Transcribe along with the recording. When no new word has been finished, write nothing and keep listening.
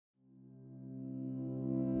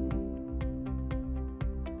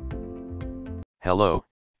Hello,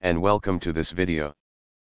 and welcome to this video.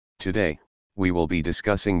 Today, we will be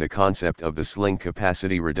discussing the concept of the sling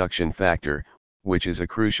capacity reduction factor, which is a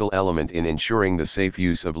crucial element in ensuring the safe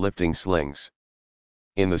use of lifting slings.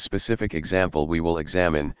 In the specific example we will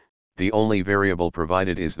examine, the only variable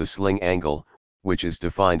provided is the sling angle, which is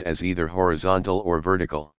defined as either horizontal or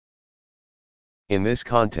vertical. In this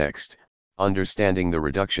context, understanding the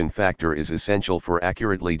reduction factor is essential for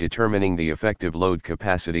accurately determining the effective load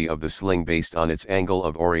capacity of the sling based on its angle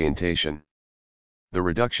of orientation. The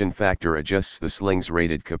reduction factor adjusts the sling's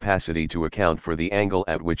rated capacity to account for the angle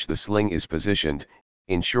at which the sling is positioned,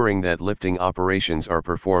 ensuring that lifting operations are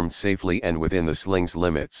performed safely and within the sling's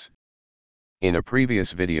limits. In a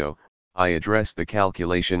previous video, I addressed the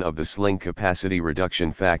calculation of the sling capacity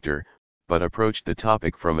reduction factor, but approached the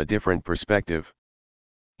topic from a different perspective.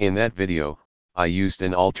 In that video, I used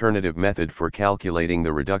an alternative method for calculating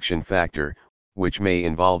the reduction factor, which may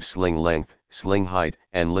involve sling length, sling height,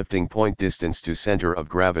 and lifting point distance to center of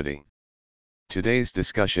gravity. Today's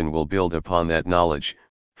discussion will build upon that knowledge,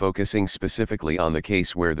 focusing specifically on the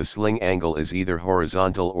case where the sling angle is either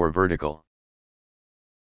horizontal or vertical.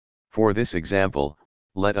 For this example,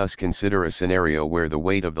 let us consider a scenario where the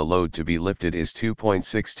weight of the load to be lifted is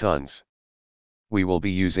 2.6 tons. We will be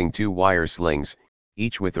using two wire slings,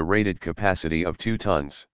 each with a rated capacity of 2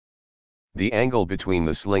 tons. The angle between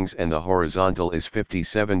the slings and the horizontal is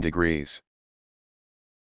 57 degrees.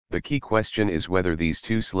 The key question is whether these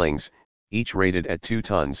two slings, each rated at 2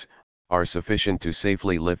 tons, are sufficient to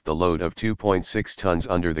safely lift the load of 2.6 tons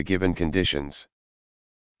under the given conditions.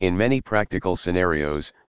 In many practical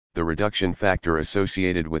scenarios, the reduction factor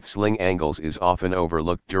associated with sling angles is often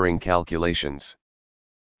overlooked during calculations.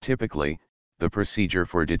 Typically, the procedure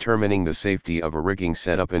for determining the safety of a rigging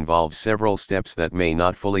setup involves several steps that may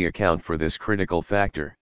not fully account for this critical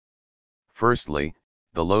factor. Firstly,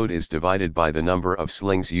 the load is divided by the number of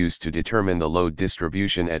slings used to determine the load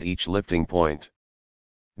distribution at each lifting point.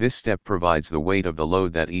 This step provides the weight of the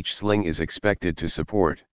load that each sling is expected to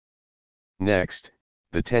support. Next,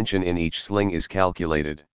 the tension in each sling is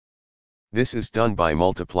calculated. This is done by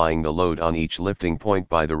multiplying the load on each lifting point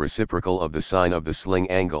by the reciprocal of the sine of the sling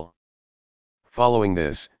angle. Following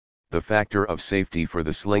this, the factor of safety for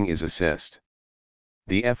the sling is assessed.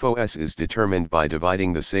 The FOS is determined by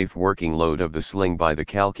dividing the safe working load of the sling by the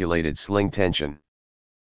calculated sling tension.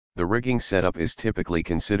 The rigging setup is typically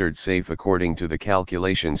considered safe according to the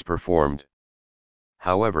calculations performed.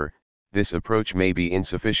 However, this approach may be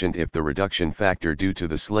insufficient if the reduction factor due to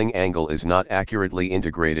the sling angle is not accurately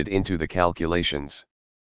integrated into the calculations.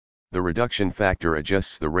 The reduction factor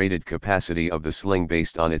adjusts the rated capacity of the sling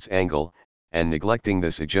based on its angle, and neglecting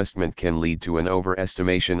this adjustment can lead to an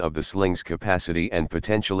overestimation of the sling's capacity and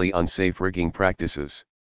potentially unsafe rigging practices.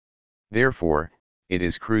 Therefore, it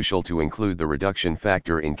is crucial to include the reduction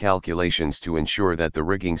factor in calculations to ensure that the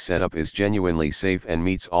rigging setup is genuinely safe and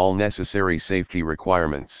meets all necessary safety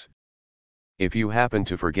requirements. If you happen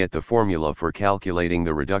to forget the formula for calculating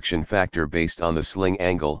the reduction factor based on the sling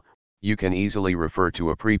angle, you can easily refer to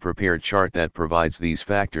a pre-prepared chart that provides these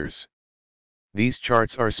factors. These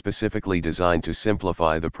charts are specifically designed to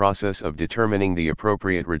simplify the process of determining the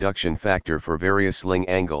appropriate reduction factor for various sling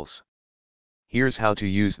angles. Here's how to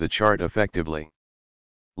use the chart effectively.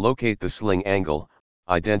 Locate the sling angle,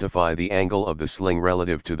 identify the angle of the sling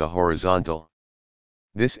relative to the horizontal.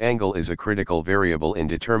 This angle is a critical variable in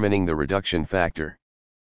determining the reduction factor.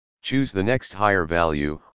 Choose the next higher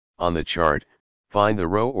value. On the chart, find the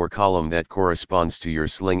row or column that corresponds to your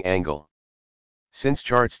sling angle. Since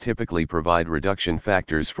charts typically provide reduction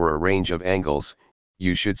factors for a range of angles,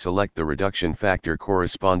 you should select the reduction factor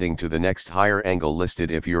corresponding to the next higher angle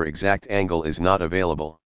listed if your exact angle is not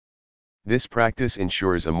available. This practice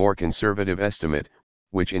ensures a more conservative estimate,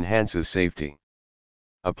 which enhances safety.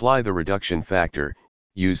 Apply the reduction factor,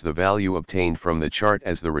 use the value obtained from the chart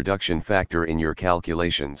as the reduction factor in your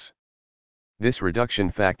calculations. This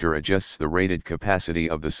reduction factor adjusts the rated capacity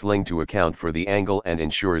of the sling to account for the angle and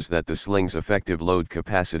ensures that the sling's effective load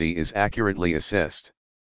capacity is accurately assessed.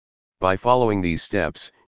 By following these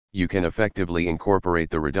steps, you can effectively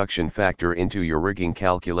incorporate the reduction factor into your rigging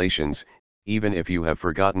calculations, even if you have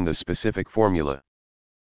forgotten the specific formula.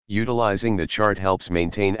 Utilizing the chart helps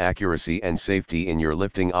maintain accuracy and safety in your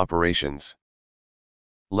lifting operations.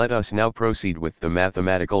 Let us now proceed with the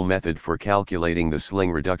mathematical method for calculating the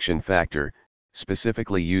sling reduction factor,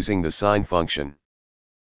 specifically using the sine function.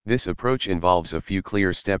 This approach involves a few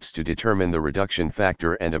clear steps to determine the reduction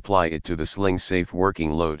factor and apply it to the sling's safe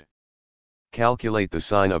working load. Calculate the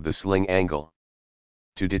sine of the sling angle.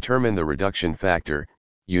 To determine the reduction factor,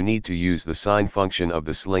 you need to use the sine function of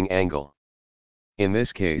the sling angle. In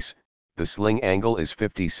this case, the sling angle is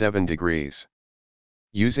 57 degrees.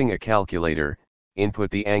 Using a calculator,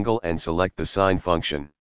 input the angle and select the sine function.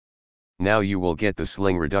 Now you will get the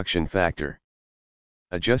sling reduction factor.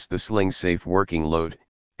 Adjust the sling's safe working load,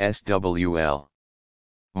 SWL.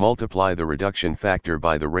 Multiply the reduction factor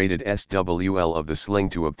by the rated SWL of the sling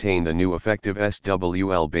to obtain the new effective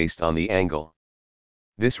SWL based on the angle.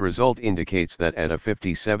 This result indicates that at a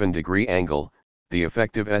 57-degree angle, the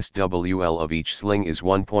effective SWL of each sling is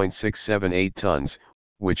 1.678 tons,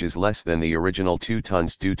 which is less than the original 2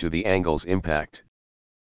 tons due to the angle's impact.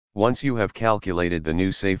 Once you have calculated the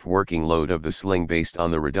new safe working load of the sling based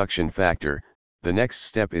on the reduction factor, the next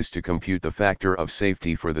step is to compute the factor of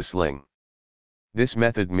safety for the sling. This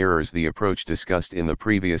method mirrors the approach discussed in the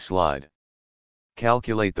previous slide.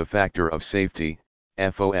 Calculate the factor of safety,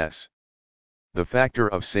 FOS. The factor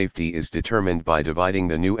of safety is determined by dividing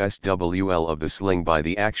the new SWL of the sling by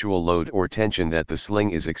the actual load or tension that the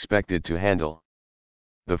sling is expected to handle.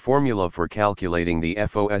 The formula for calculating the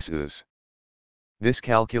FOS is. This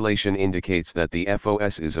calculation indicates that the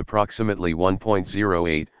FOS is approximately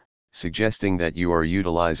 1.08, suggesting that you are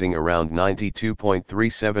utilizing around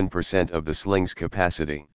 92.37% of the sling's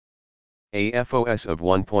capacity. A FOS of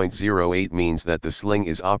 1.08 means that the sling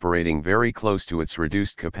is operating very close to its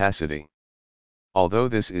reduced capacity. Although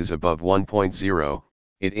this is above 1.0,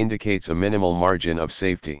 it indicates a minimal margin of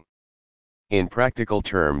safety. In practical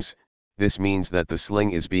terms, this means that the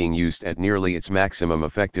sling is being used at nearly its maximum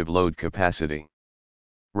effective load capacity.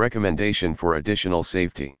 Recommendation for additional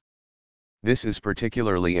safety. This is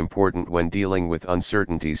particularly important when dealing with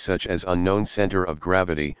uncertainties such as unknown center of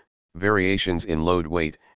gravity, variations in load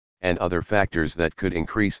weight, and other factors that could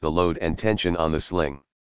increase the load and tension on the sling.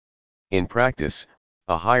 In practice,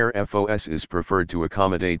 a higher FOS is preferred to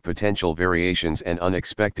accommodate potential variations and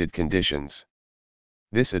unexpected conditions.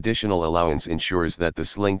 This additional allowance ensures that the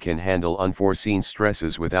sling can handle unforeseen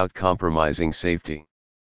stresses without compromising safety.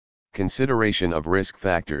 Consideration of risk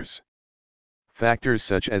factors. Factors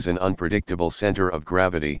such as an unpredictable center of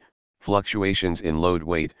gravity, fluctuations in load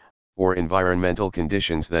weight, or environmental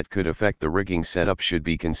conditions that could affect the rigging setup should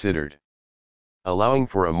be considered. Allowing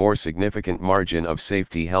for a more significant margin of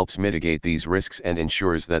safety helps mitigate these risks and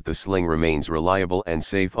ensures that the sling remains reliable and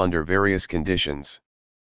safe under various conditions.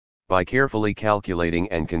 By carefully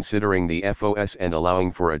calculating and considering the FOS and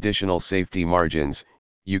allowing for additional safety margins,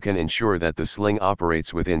 you can ensure that the sling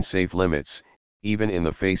operates within safe limits, even in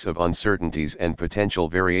the face of uncertainties and potential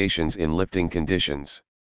variations in lifting conditions.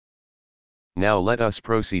 Now let us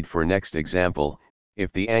proceed for next example.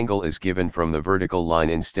 If the angle is given from the vertical line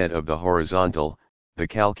instead of the horizontal, the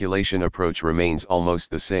calculation approach remains almost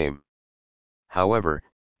the same. However,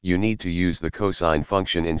 you need to use the cosine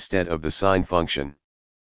function instead of the sine function.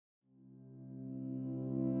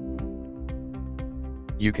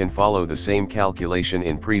 You can follow the same calculation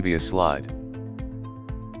in previous slide.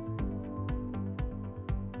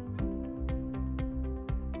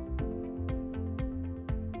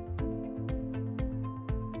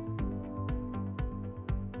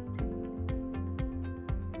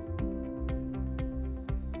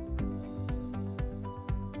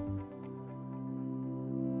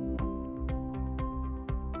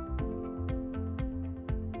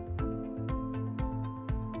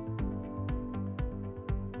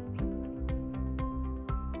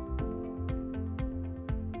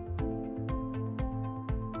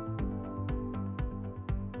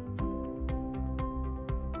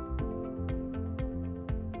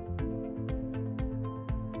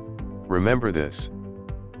 Remember this.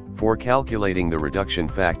 For calculating the reduction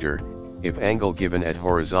factor, if angle given at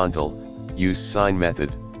horizontal, use sine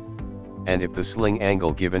method. And if the sling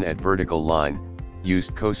angle given at vertical line,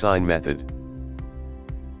 used cosine method.